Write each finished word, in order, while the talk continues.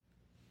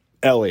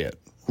Elliot,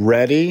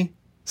 ready,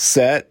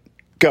 set,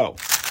 go.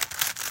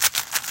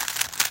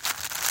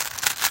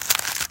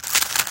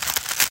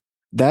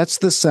 That's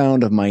the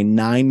sound of my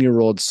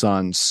 9-year-old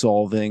son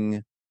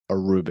solving a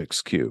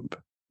Rubik's Cube.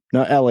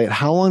 Now, Elliot,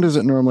 how long does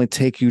it normally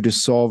take you to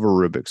solve a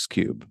Rubik's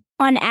Cube?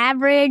 On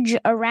average,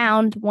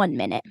 around 1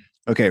 minute.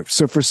 Okay,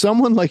 so for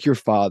someone like your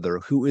father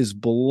who is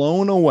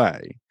blown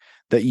away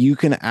that you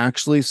can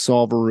actually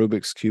solve a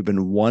Rubik's Cube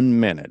in 1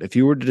 minute, if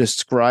you were to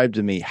describe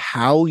to me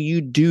how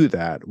you do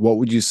that, what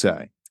would you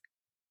say?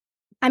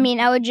 I mean,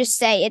 I would just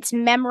say it's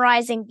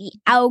memorizing the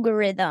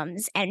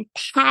algorithms and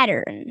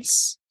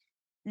patterns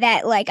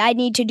that, like, I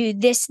need to do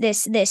this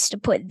to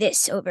put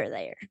this over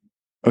there.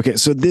 Okay,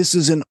 so this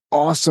is an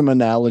awesome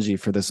analogy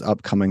for this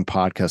upcoming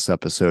podcast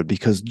episode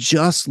because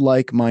just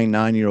like my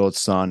 9-year-old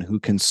son who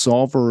can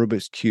solve a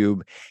Rubik's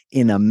Cube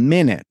in a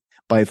minute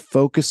by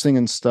focusing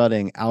and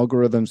studying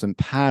algorithms and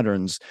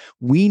patterns,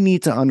 we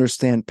need to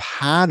understand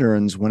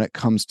patterns when it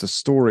comes to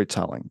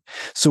storytelling.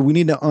 So we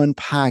need to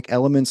unpack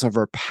elements of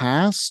our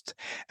past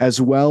as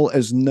well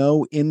as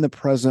know in the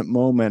present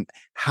moment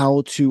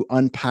how to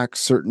unpack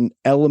certain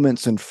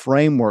elements and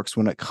frameworks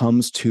when it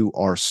comes to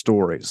our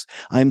stories.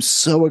 I'm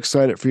so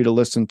excited for you to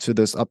listen to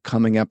this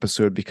upcoming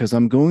episode because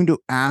I'm going to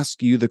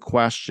ask you the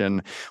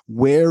question,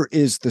 where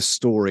is the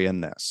story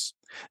in this?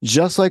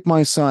 Just like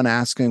my son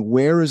asking,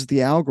 where is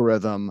the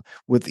algorithm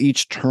with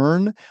each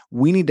turn?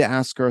 We need to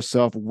ask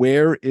ourselves,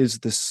 where is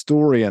the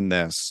story in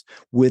this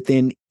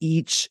within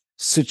each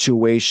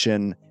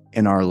situation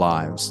in our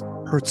lives?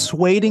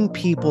 Persuading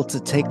people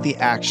to take the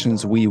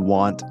actions we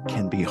want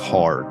can be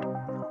hard.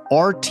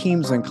 Our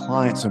teams and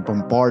clients are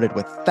bombarded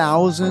with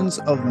thousands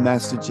of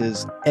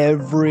messages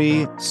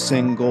every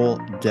single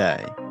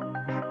day.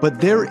 But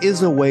there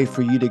is a way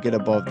for you to get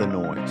above the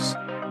noise.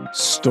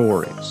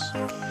 Stories.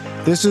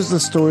 This is the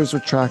Stories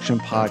with Traction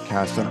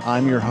podcast, and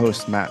I'm your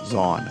host, Matt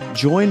Zahn.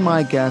 Join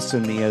my guests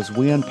and me as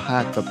we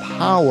unpack the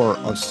power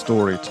of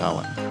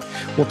storytelling.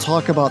 We'll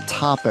talk about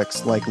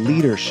topics like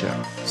leadership,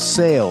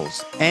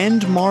 sales,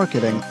 and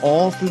marketing,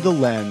 all through the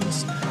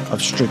lens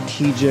of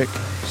strategic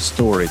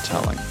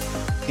storytelling.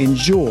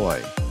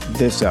 Enjoy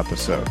this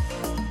episode.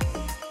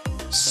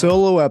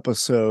 Solo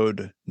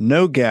episode,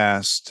 no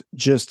guest,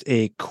 just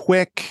a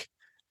quick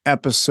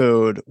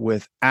episode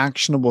with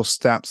actionable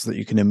steps that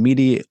you can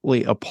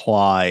immediately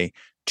apply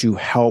to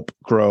help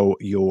grow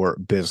your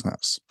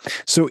business.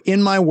 So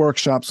in my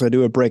workshops, I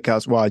do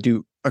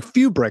a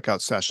few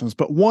breakout sessions,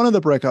 but one of the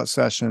breakout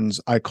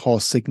sessions I call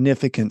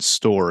significant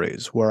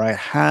stories, where I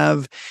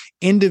have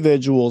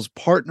individuals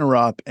partner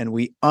up and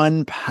we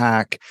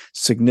unpack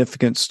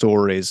significant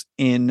stories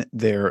in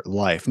their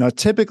life. Now,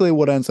 typically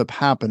what ends up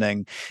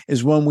happening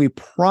is when we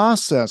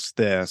process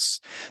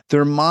this,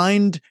 their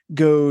mind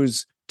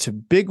goes to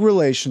big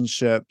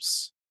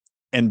relationships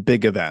and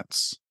big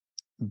events.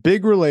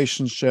 Big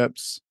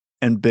relationships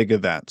and big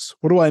events.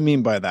 What do I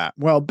mean by that?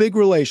 Well, big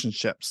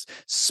relationships,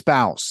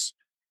 spouse,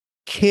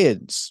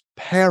 kids,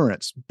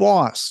 parents,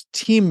 boss,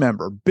 team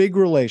member, big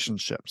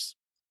relationships,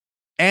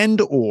 and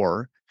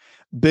or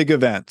big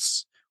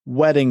events,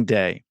 wedding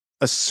day,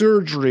 a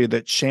surgery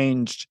that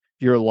changed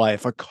your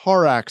life, a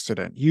car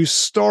accident, you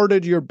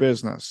started your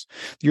business,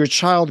 your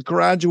child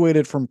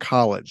graduated from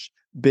college,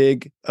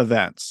 big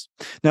events.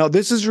 Now,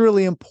 this is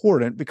really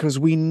important because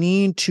we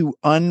need to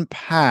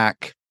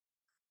unpack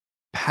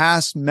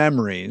past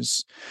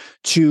memories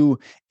to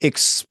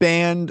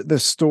expand the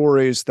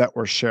stories that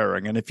we're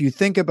sharing. And if you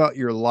think about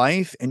your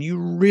life and you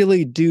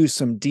really do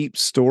some deep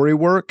story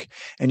work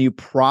and you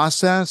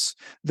process,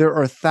 there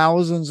are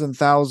thousands and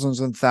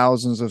thousands and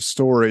thousands of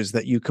stories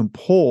that you can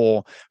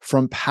pull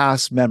from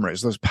past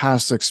memories, those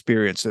past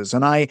experiences.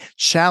 And I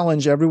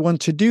challenge everyone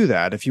to do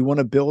that. If you want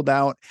to build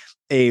out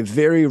a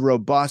very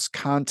robust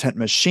content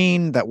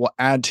machine that will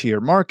add to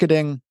your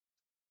marketing,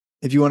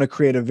 if you want to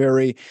create a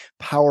very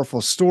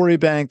powerful story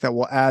bank that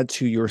will add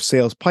to your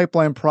sales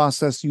pipeline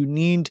process, you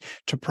need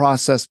to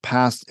process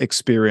past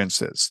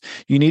experiences.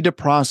 You need to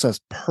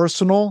process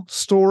personal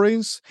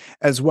stories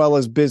as well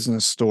as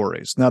business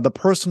stories. Now, the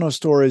personal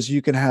stories,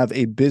 you can have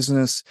a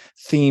business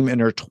theme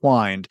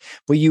intertwined,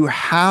 but you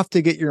have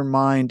to get your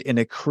mind in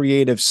a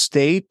creative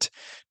state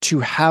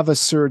to have a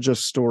surge of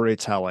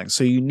storytelling.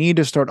 So you need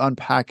to start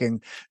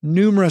unpacking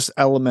numerous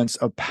elements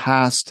of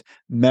past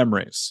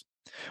memories.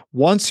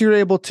 Once you're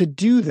able to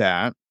do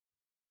that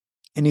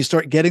and you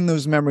start getting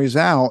those memories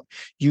out,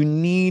 you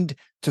need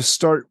to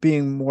start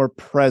being more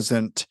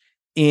present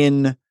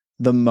in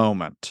the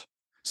moment.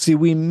 See,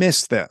 we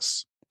miss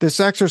this.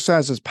 This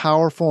exercise is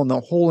powerful, and the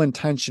whole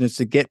intention is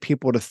to get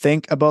people to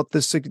think about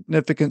the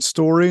significant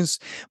stories.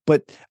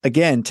 But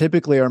again,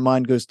 typically our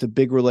mind goes to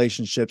big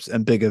relationships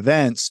and big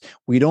events.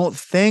 We don't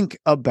think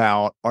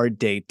about our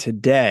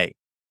day-to-day.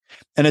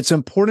 And it's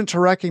important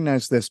to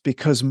recognize this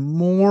because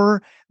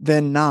more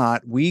than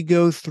not, we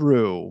go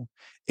through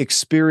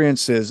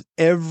experiences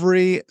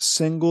every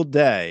single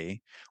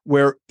day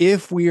where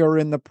if we are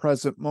in the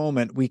present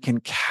moment, we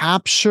can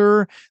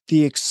capture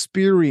the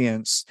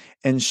experience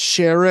and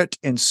share it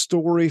in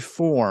story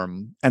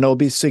form, and it'll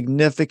be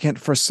significant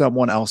for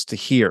someone else to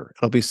hear.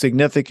 It'll be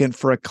significant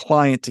for a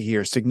client to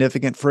hear,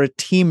 significant for a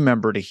team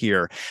member to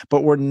hear,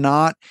 but we're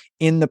not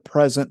in the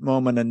present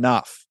moment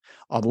enough.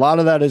 A lot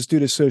of that is due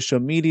to social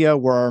media,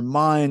 where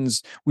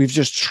we've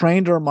just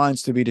trained our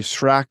minds to be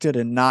distracted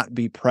and not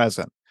be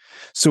present.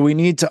 So we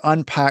need to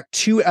unpack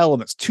two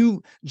elements,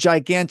 two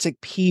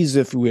gigantic P's,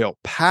 if you will,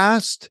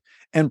 past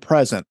and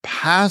present,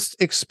 past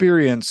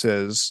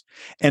experiences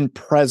and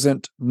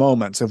present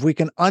moments. If we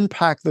can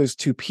unpack those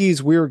two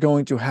P's, we are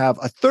going to have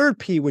a third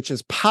P, which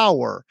is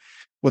power,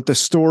 with the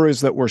stories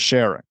that we're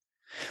sharing.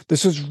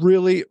 This is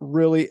really,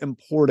 really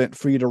important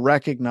for you to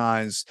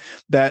recognize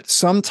that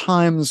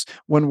sometimes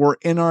when we're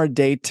in our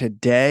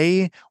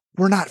day-to-day,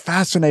 we're not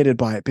fascinated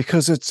by it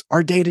because it's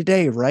our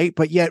day-to-day, right?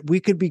 But yet we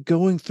could be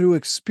going through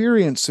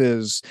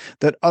experiences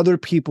that other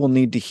people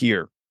need to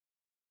hear.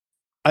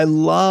 I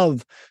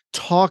love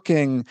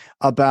talking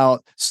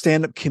about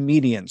stand-up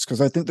comedians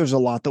because I think there's a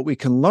lot that we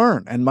can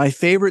learn. And my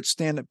favorite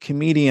stand-up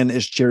comedian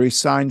is Jerry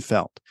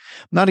Seinfeld.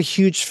 I'm not a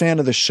huge fan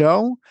of the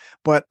show,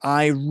 but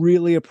I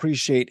really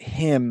appreciate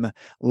him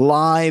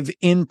live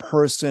in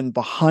person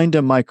behind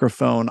a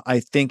microphone. I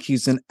think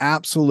he's an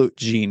absolute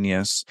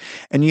genius.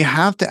 And you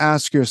have to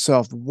ask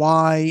yourself,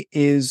 why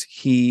is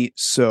he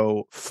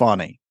so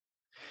funny?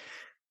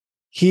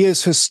 He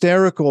is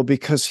hysterical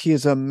because he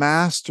is a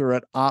master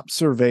at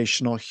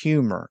observational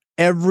humor.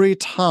 Every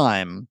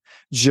time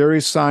Jerry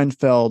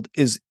Seinfeld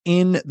is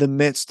in the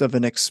midst of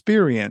an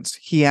experience,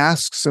 he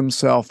asks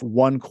himself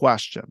one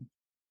question: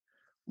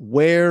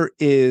 where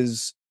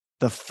is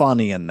the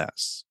funny in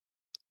this?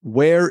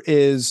 Where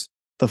is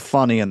the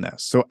funny in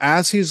this? So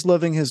as he's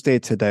living his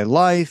day-to-day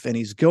life and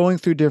he's going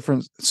through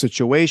different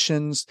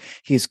situations,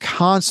 he's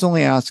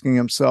constantly asking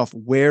himself,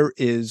 where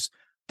is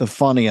the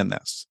funny in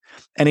this?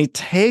 And he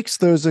takes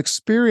those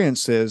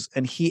experiences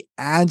and he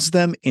adds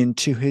them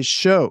into his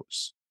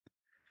shows.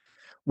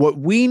 What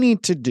we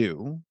need to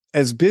do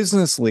as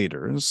business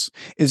leaders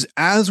is,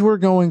 as we're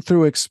going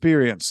through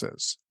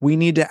experiences, we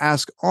need to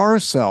ask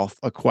ourselves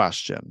a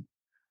question: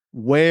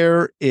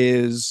 where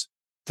is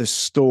the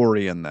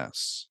story in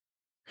this?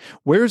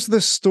 Where's the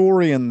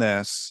story in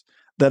this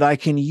that I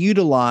can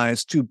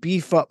utilize to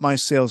beef up my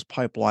sales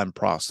pipeline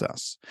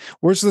process?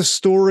 Where's the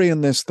story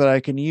in this that I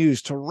can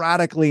use to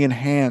radically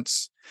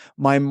enhance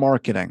my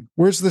marketing?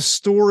 Where's the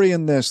story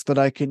in this that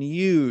I can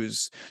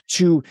use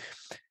to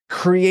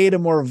create a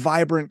more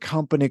vibrant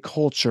company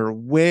culture?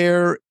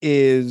 Where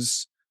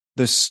is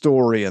the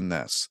story in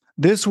this?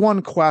 This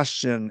one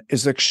question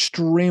is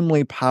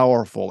extremely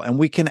powerful, and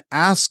we can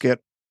ask it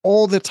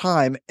all the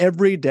time,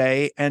 every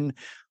day, and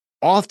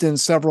often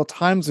several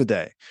times a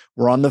day.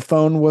 We're on the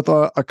phone with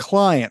a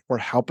client. We're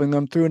helping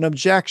them through an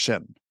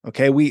objection.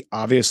 Okay, we're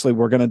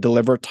going to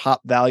deliver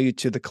top value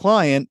to the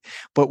client,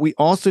 but we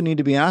also need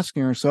to be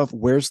asking ourselves,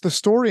 where's the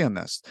story in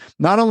this?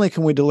 Not only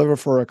can we deliver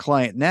for a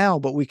client now,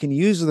 but we can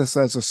use this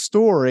as a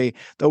story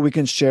that we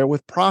can share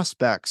with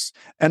prospects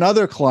and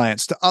other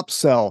clients to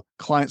upsell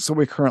clients that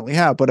we currently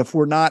have. But if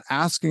we're not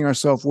asking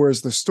ourselves,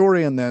 where's the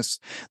story in this,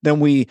 then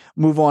we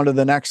move on to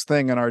the next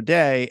thing in our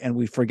day and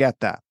we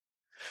forget that.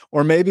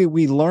 Or maybe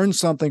we learn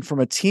something from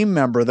a team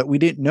member that we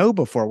didn't know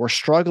before. We're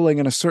struggling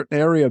in a certain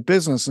area of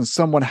business and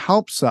someone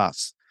helps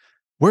us.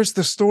 Where's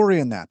the story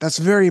in that? That's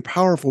very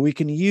powerful. We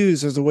can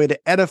use as a way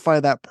to edify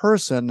that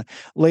person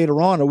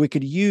later on, or we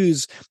could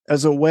use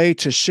as a way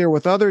to share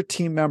with other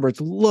team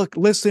members. Look,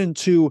 listen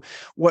to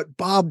what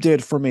Bob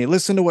did for me.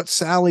 Listen to what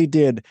Sally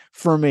did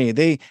for me.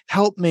 They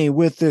helped me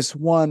with this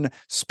one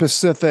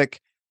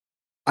specific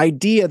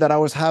idea that I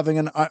was having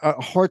a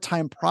hard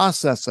time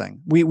processing.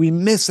 We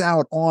miss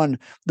out on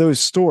those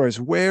stories.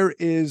 Where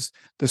is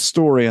the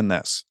story in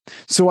this?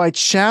 So I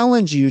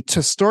challenge you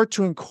to start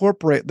to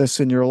incorporate this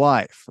in your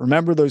life.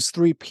 Remember those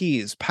 3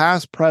 P's: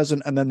 past,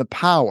 present, and then the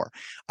power.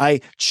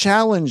 I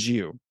challenge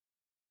you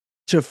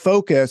to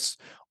focus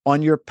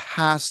on your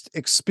past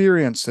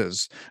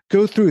experiences.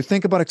 Go through,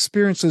 think about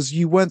experiences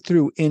you went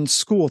through in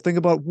school. Think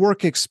about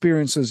work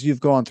experiences you've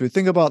gone through.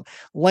 Think about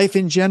life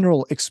in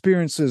general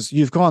experiences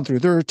you've gone through.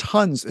 There are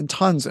tons and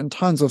tons and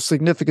tons of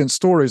significant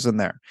stories in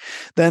there.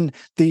 Then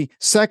the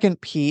second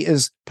P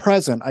is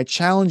present. I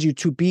challenge you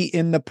to be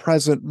in the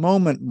present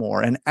moment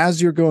more. And as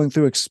you're going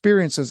through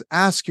experiences,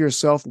 ask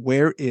yourself,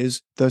 where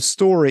is the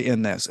story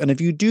in this? And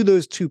if you do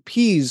those 2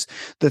 P's,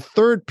 the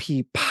third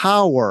P,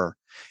 power,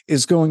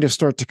 is going to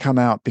start to come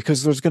out,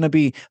 because there's going to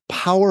be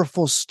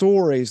powerful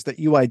stories that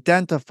you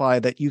identify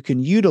that you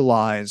can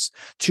utilize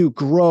to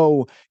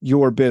grow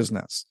your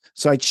business.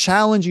 So I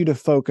challenge you to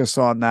focus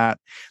on that,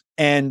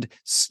 and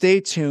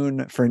stay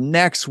tuned for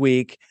next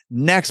week,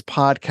 next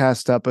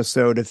podcast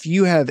episode. If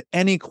you have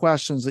any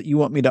questions that you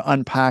want me to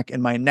unpack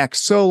in my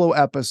next solo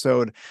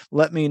episode,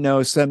 let me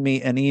know. Send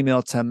me an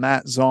email to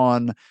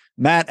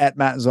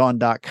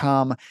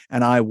matt@mattzahn.com,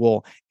 and I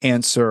will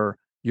answer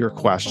your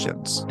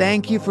questions.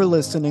 Thank you for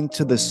listening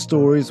to the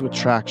Stories with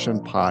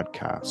Traction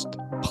podcast.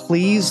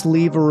 Please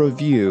leave a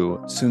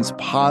review, since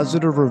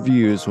positive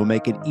reviews will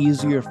make it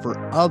easier for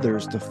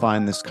others to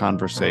find this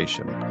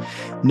conversation.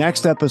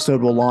 Next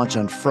episode will launch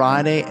on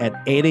Friday at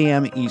 8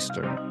 a.m.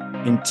 Eastern.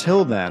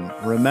 Until then,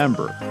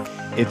 remember,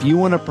 if you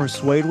want to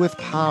persuade with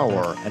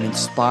power and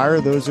inspire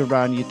those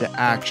around you to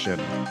action,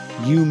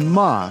 you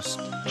must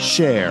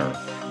share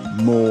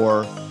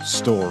more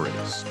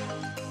stories.